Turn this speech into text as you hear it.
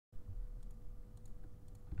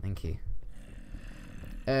Thank you.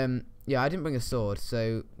 Yeah, I didn't bring a sword,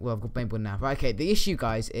 so well, I've got paintball now. Right, okay. The issue,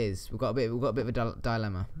 guys, is we've got a bit of a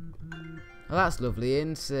dilemma. Well, that's lovely,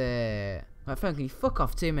 isn't it? Right, phone, can you fuck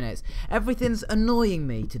off 2 minutes? Everything's annoying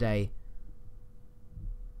me today.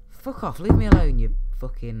 Fuck off, leave me alone, you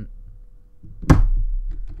fucking.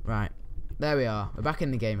 Right, there we are. We're back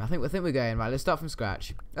in the game. I think we're going right. Let's start from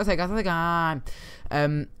scratch. Okay, guys.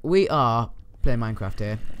 We are playing Minecraft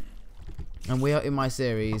here, and we are in my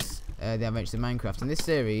series, The Adventures of Minecraft. And this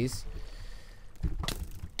series,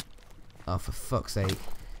 oh for fuck's sake,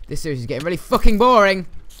 this series is getting really fucking boring.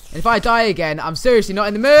 And if I die again, I'm seriously not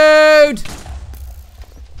in the mood.